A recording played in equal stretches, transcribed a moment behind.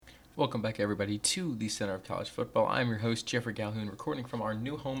Welcome back, everybody, to the Center of College Football. I'm your host, Jeffrey Calhoun, recording from our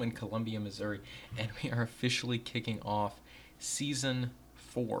new home in Columbia, Missouri, and we are officially kicking off Season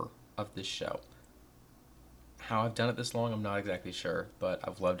 4 of this show. How I've done it this long, I'm not exactly sure, but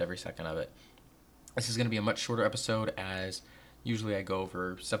I've loved every second of it. This is going to be a much shorter episode, as usually I go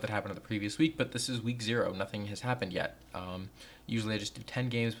over stuff that happened in the previous week, but this is week 0. Nothing has happened yet. Usually I just do 10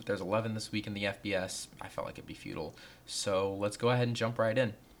 games, but there's 11 this week in the FBS. I felt like it'd be futile. So let's go ahead and jump right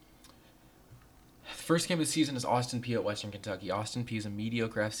in. The first game of the season is Austin Peay at Western Kentucky. Austin Peay is a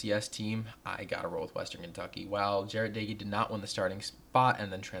mediocre FCS team. I got to roll with Western Kentucky. While Jarrett Doege did not win the starting spot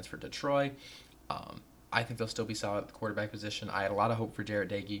and then transferred to Troy, I think they'll still be solid at the quarterback position. I had a lot of hope for Jarrett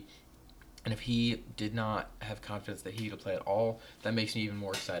Doege, and if he did not have confidence that he could play at all, that makes me even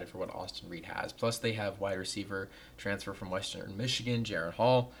more excited for what Austin Reed has. Plus, they have wide receiver transfer from Western Michigan, Jalen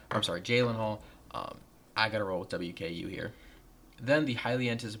Hall. I got to roll with WKU here. Then the highly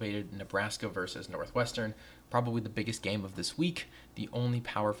anticipated Nebraska versus Northwestern, probably the biggest game of this week, the only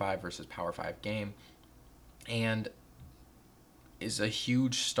Power 5 versus Power 5 game, and is a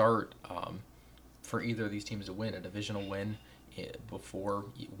huge start for either of these teams to win. A divisional win before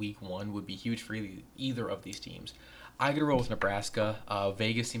week 1 would be huge for either of these teams. I could roll with Nebraska.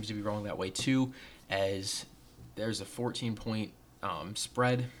 Vegas seems to be rolling that way too, as there's a 14-point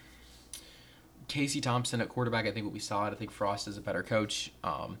spread. Casey Thompson at quarterback, I think, will be solid. I think Frost is a better coach.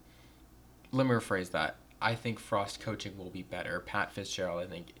 Let me rephrase that. I think Frost coaching will be better. Pat Fitzgerald, I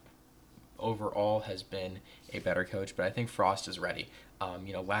think, overall has been a better coach, but I think Frost is ready.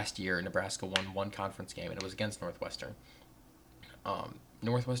 Last year, Nebraska won one conference game, and it was against Northwestern.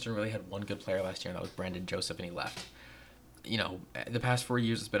 Northwestern really had one good player last year, and that was Brandon Joseph, and he left. The past 4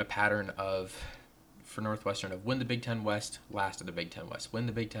 years, it's been a pattern for Northwestern of win the Big Ten West, last in the Big Ten West. Win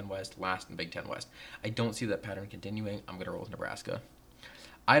the Big Ten West, last in the Big Ten West. I don't see that pattern continuing. I'm going to roll with Nebraska.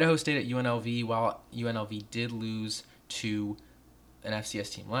 Idaho State at UNLV. While UNLV did lose to an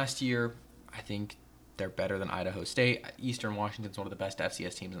FCS team last year, I think they're better than Idaho State. Eastern Washington's one of the best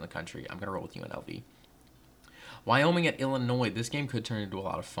FCS teams in the country. I'm going to roll with UNLV. Wyoming at Illinois. This game could turn into a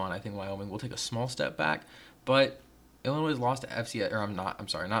lot of fun. I think Wyoming will take a small step back, but Illinois has lost to not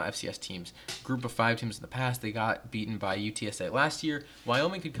FCS teams. Group of 5 teams in the past. They got beaten by UTSA last year.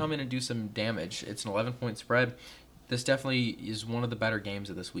 Wyoming could come in and do some damage. It's an 11-point spread. This definitely is one of the better games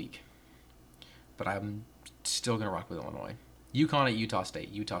of this week. But I'm still going to rock with Illinois. UConn at Utah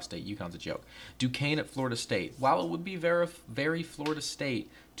State. UConn's a joke. Duquesne at Florida State. While it would be very, very Florida State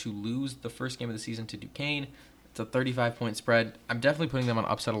to lose the first game of the season to Duquesne, it's a 35-point spread. I'm definitely putting them on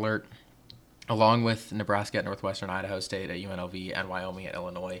upset alert, along with Nebraska at Northwestern, Idaho State at UNLV, and Wyoming at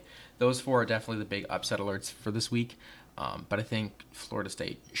Illinois. Those 4 are definitely the big upset alerts for this week. But I think Florida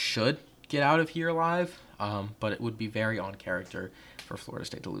State should get out of here alive, but it would be very on character for Florida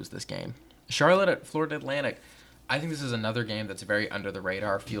State to lose this game. Charlotte at Florida Atlantic. I think this is another game that's very under the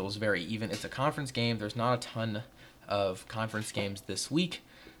radar, feels very even. It's a conference game. There's not a ton of conference games this week.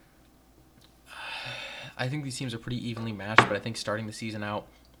 I think these teams are pretty evenly matched, but I think starting the season out,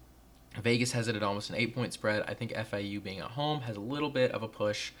 Vegas has it at almost an 8-point spread. I think FIU being at home has a little bit of a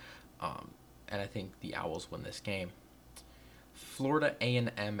push, and I think the Owls win this game. Florida A&M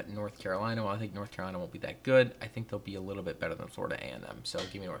at North Carolina. Well, I think North Carolina won't be that good. I think they'll be a little bit better than Florida A&M, so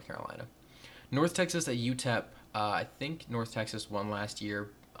give me North Carolina. North Texas at UTEP. I think North Texas won last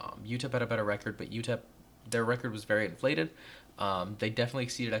year. UTEP had a better record, but UTEP, their record was very inflated. They definitely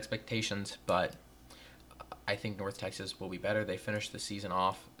exceeded expectations, but I think North Texas will be better. They finished the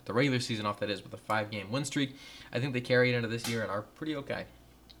regular season off, that is, with a 5-game win streak. I think they carry it into this year and are pretty okay.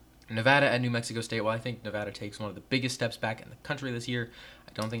 Nevada at New Mexico State. Well, I think Nevada takes one of the biggest steps back in the country this year.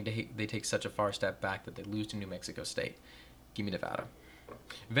 I don't think they take such a far step back that they lose to New Mexico State. Give me Nevada.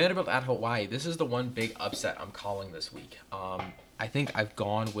 Vanderbilt at Hawaii. This is the one big upset I'm calling this week. I think I've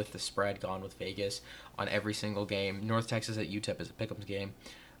gone with the spread, gone with Vegas on every single game. North Texas at UTEP is a pick'em game.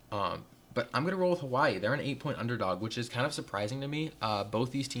 But I'm going to roll with Hawaii. They're an 8-point underdog, which is kind of surprising to me.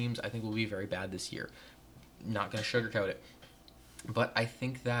 Both these teams, I think, will be very bad this year. Not going to sugarcoat it. But I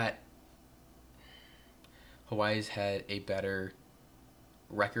think that Hawaii's had a better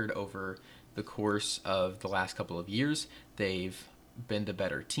record over the course of the last couple of years. They've been the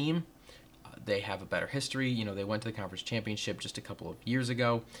better team. They have a better history. They went to the conference championship just a couple of years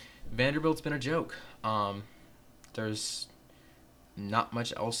ago. Vanderbilt's been a joke. There's not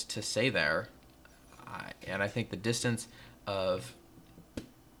much else to say there. And I think the distance of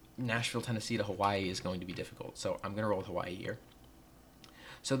Nashville, Tennessee to Hawaii is going to be difficult. So I'm going to roll with Hawaii here.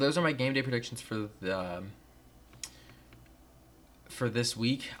 So those are my game day predictions for for this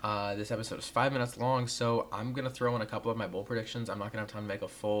week. This episode is 5 minutes long, so I'm going to throw in a couple of my bowl predictions. I'm not going to have time to make a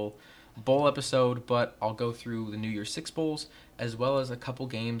full bowl episode, but I'll go through the New Year's Six bowls, as well as a couple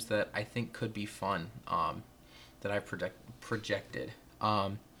games that I think could be fun that I've projected.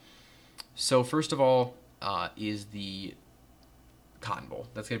 So first of all is the Cotton Bowl.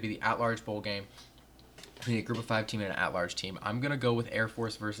 That's going to be the at-large bowl game between a group of 5 team and an at-large team. I'm going to go with Air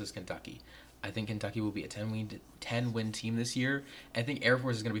Force versus Kentucky. I think Kentucky will be a 10-win team this year. I think Air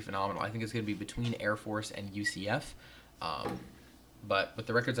Force is going to be phenomenal. I think it's going to be between Air Force and UCF. But with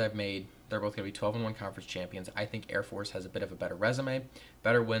the records I've made, they're both going to be 12-1 conference champions. I think Air Force has a bit of a better resume,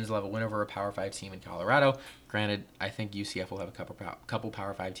 better wins. They'll have a win over a Power 5 team in Colorado. Granted, I think UCF will have a couple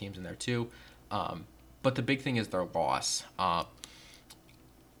Power 5 teams in there too. But the big thing is their loss.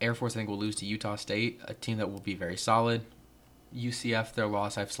 Air Force, I think, will lose to Utah State, a team that will be very solid. UCF, their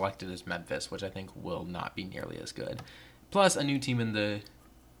loss I've selected as Memphis, which I think will not be nearly as good. Plus, a new team in the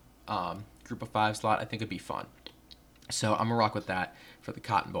group of 5 slot I think would be fun. So I'm going to rock with that for the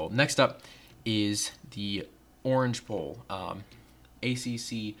Cotton Bowl. Next up is the Orange Bowl,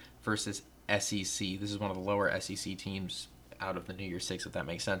 ACC versus SEC. This is one of the lower SEC teams out of the New Year's Six, if that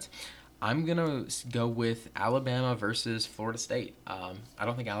makes sense. I'm going to go with Alabama versus Florida State. I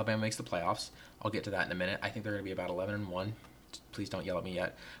don't think Alabama makes the playoffs. I'll get to that in a minute. I think they're going to be about 11-1. Please don't yell at me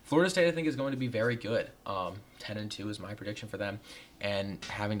yet. Florida State, I think, is going to be very good. 10-2 is my prediction for them. And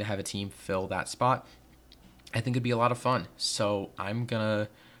having to have a team fill that spot, I think it'd be a lot of fun. So I'm going to,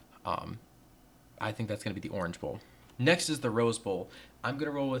 I think that's going to be the Orange Bowl. Next is the Rose Bowl. I'm going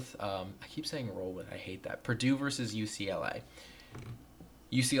to roll with, I keep saying roll with, I hate that. Purdue versus UCLA.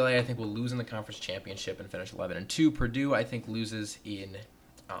 UCLA, I think, will lose in the conference championship and finish 11-2. Purdue, I think, loses in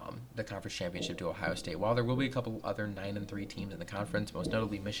the conference championship to Ohio State. While there will be a couple other 9-3 teams in the conference, most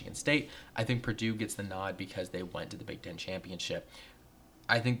notably Michigan State, I think Purdue gets the nod because they went to the Big Ten championship.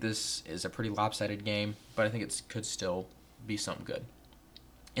 I think this is a pretty lopsided game, but I think it could still be something good.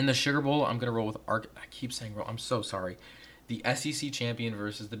 In the Sugar Bowl, I'm going to roll with I keep saying roll. I'm so sorry. The SEC champion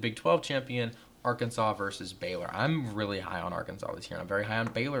versus the Big 12 champion, Arkansas versus Baylor. I'm really high on Arkansas this year, and I'm very high on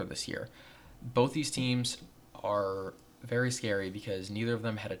Baylor this year. Both these teams are very scary because neither of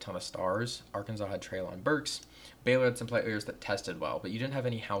them had a ton of stars. Arkansas had Treylon Burks. Baylor had some players that tested well, but you didn't have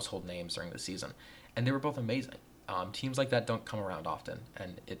any household names during the season. And they were both amazing. Teams like that don't come around often,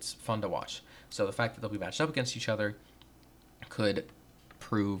 and it's fun to watch. So the fact that they'll be matched up against each other could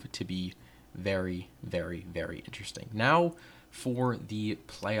prove to be very, very, very interesting. Now for the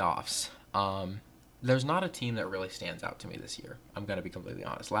playoffs. There's not a team that really stands out to me this year. I'm going to be completely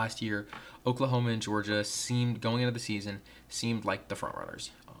honest. Last year, Oklahoma and Georgia going into the season, seemed like the front runners.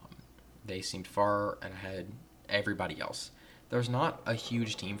 They seemed far ahead everybody else. There's not a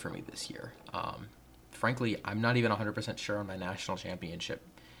huge team for me this year. Frankly, I'm not even 100% sure on my national championship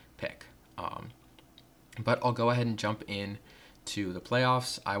pick. But I'll go ahead and jump in to the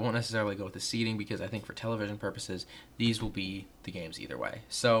playoffs. I won't necessarily go with the seeding because I think for television purposes, these will be the games either way.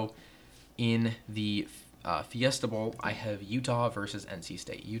 So in the Fiesta Bowl, I have Utah versus NC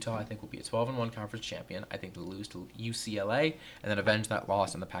State. Utah, I think, will be a 12-1 conference champion. I think they'll lose to UCLA and then avenge that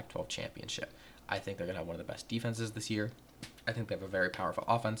loss in the Pac-12 championship. I think they're going to have one of the best defenses this year. I think they have a very powerful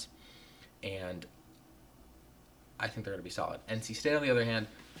offense, and I think they're going to be solid. NC State, on the other hand,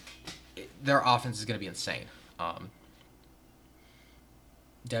 their offense is going to be insane.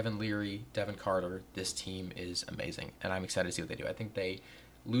 Devin Leary, Devin Carter, this team is amazing, and I'm excited to see what they do. I think they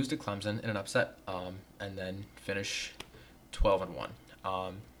lose to Clemson in an upset, and then finish 12-1.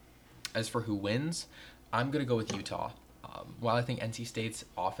 As for who wins, I'm going to go with Utah. While I think NC State's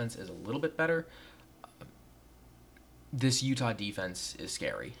offense is a little bit better, this Utah defense is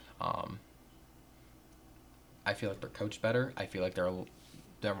scary. I feel like they're coached better. I feel like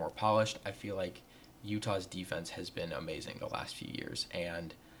they're more polished. I feel like Utah's defense has been amazing the last few years,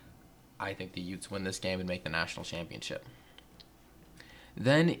 and I think the Utes win this game and make the national championship.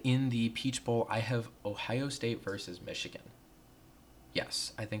 Then in the Peach Bowl, I have Ohio State versus Michigan.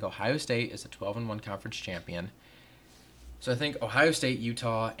 Yes, I think Ohio State is a 12-1 conference champion. So I think Ohio State,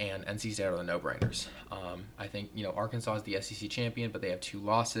 Utah, and NC State are the no-brainers. I think, Arkansas is the SEC champion, but they have 2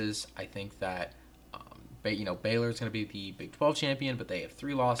 losses. I think that, Baylor is going to be the Big 12 champion, but they have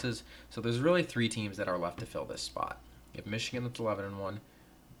 3 losses. So there's really 3 teams that are left to fill this spot. You have Michigan that's 11-1,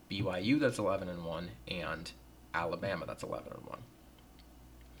 BYU that's 11-1, and Alabama that's 11-1.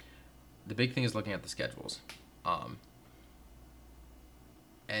 The big thing is looking at the schedules. And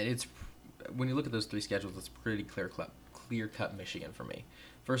it's when you look at those 3 schedules, it's pretty clear-cut Michigan for me.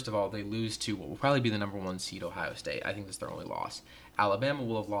 First of all, they lose to what will probably be the number 1 seed, Ohio State. I think that's their only loss. Alabama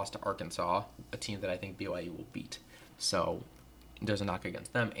will have lost to Arkansas, a team that I think BYU will beat. So there's a knock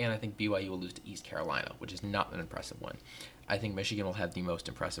against them. And I think BYU will lose to East Carolina, which is not an impressive win. I think Michigan will have the most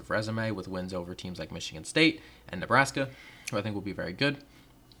impressive resume with wins over teams like Michigan State and Nebraska, who I think will be very good.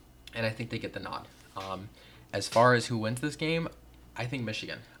 And I think they get the nod. As far as who wins this game, I think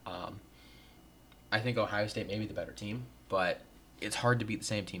Michigan. I think Ohio State may be the better team, but it's hard to beat the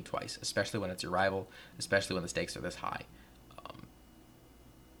same team twice, especially when it's your rival, especially when the stakes are this high.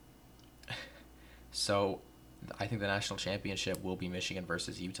 So I think the national championship will be Michigan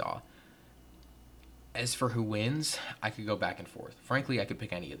versus Utah. As for who wins, I could go back and forth. Frankly, I could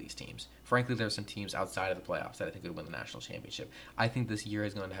pick any of these teams. Frankly, there's some teams outside of the playoffs that I think would win the national championship. I think this year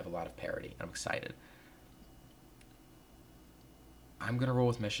is going to have a lot of parity. I'm excited. I'm going to roll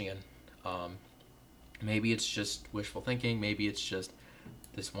with Michigan. Maybe it's just wishful thinking. Maybe it's just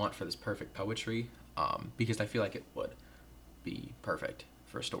this want for this perfect poetry, because I feel like it would be perfect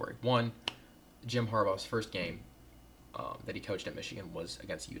for a story. One, Jim Harbaugh's first game that he coached at Michigan was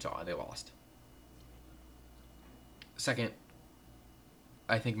against Utah, and they lost. Second,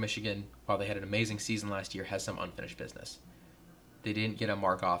 I think Michigan, while they had an amazing season last year, has some unfinished business. They didn't get a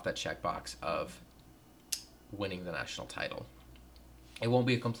mark off that checkbox of winning the national title. It won't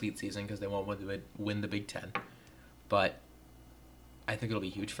be a complete season because they won't win the Big Ten, but I think it'll be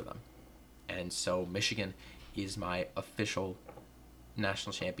huge for them. And so Michigan is my official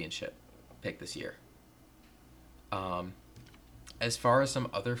national championship pick this year. As far as some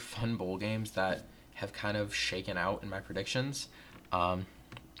other fun bowl games that have kind of shaken out in my predictions,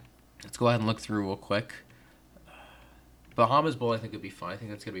 let's go ahead and look through real quick. Bahamas Bowl I think would be fun. I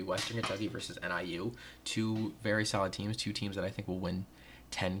think that's going to be Western Kentucky versus NIU. Two very solid teams, two teams that I think will win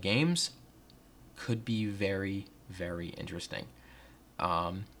 10 games. Could be very, very interesting.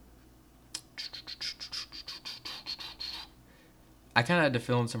 I kind of had to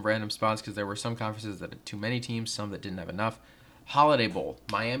fill in some random spots because there were some conferences that had too many teams, some that didn't have enough. Holiday Bowl,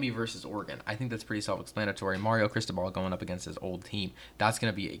 Miami versus Oregon. I think that's pretty self-explanatory. Mario Cristobal going up against his old team. That's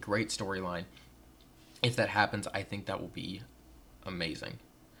going to be a great storyline. If that happens, I think that will be amazing.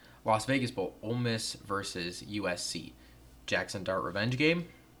 Las Vegas Bowl, Ole Miss versus USC. Jackson Dart revenge game?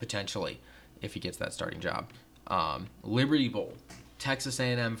 Potentially, if he gets that starting job. Liberty Bowl, Texas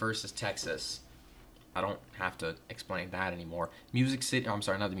A&M versus Texas. I don't have to explain that anymore. Music City, I'm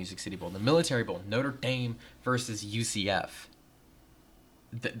sorry, not the Music City Bowl. The Military Bowl, Notre Dame versus UCF.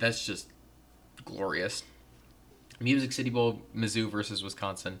 That's just glorious. Music City Bowl, Mizzou versus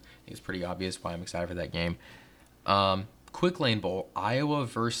Wisconsin. I think it's pretty obvious why I'm excited for that game. Quick Lane Bowl, Iowa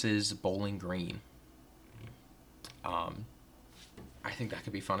versus Bowling Green. I think that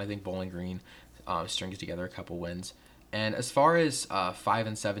could be fun. I think Bowling Green strings together a couple wins. And as far as 5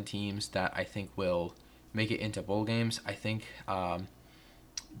 and 7 teams that I think will make it into bowl games, I think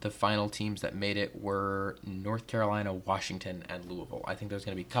the final teams that made it were North Carolina, Washington, and Louisville. I think there's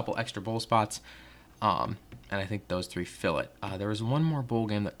going to be a couple extra bowl spots, and I think those three fill it. There was one more bowl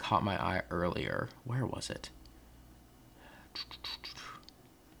game that caught my eye earlier. Where was it?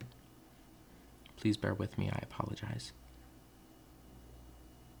 Please bear with me. I apologize.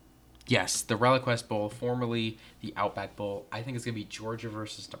 Yes, the ReliaQuest Bowl, formerly the Outback Bowl. I think it's going to be Georgia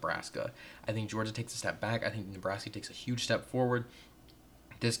versus Nebraska. I think Georgia takes a step back. I think Nebraska takes a huge step forward.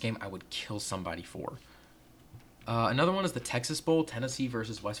 This game I would kill somebody for. Another one is the Texas Bowl, Tennessee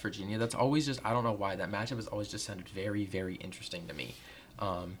versus West Virginia. That's always just, I don't know why, that matchup has always just sounded very, very interesting to me.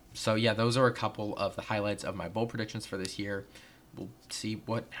 So yeah, those are a couple of the highlights of my bowl predictions for this year. We'll see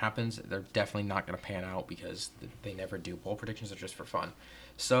what happens. They're definitely not going to pan out because they never do. Bowl predictions are just for fun.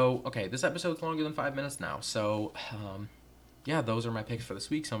 So, okay, this episode's longer than 5 minutes now. So, yeah, those are my picks for this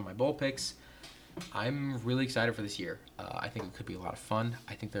week, some of my bowl picks. I'm really excited for this year. I think it could be a lot of fun.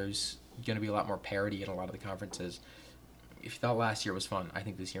 I think there's going to be a lot more parity in a lot of the conferences. If you thought last year was fun, I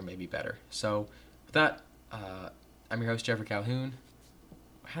think this year may be better. So, with that, I'm your host, Jeffrey Calhoun.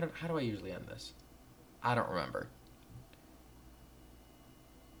 How do I usually end this? I don't remember.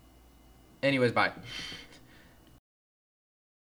 Anyways, bye.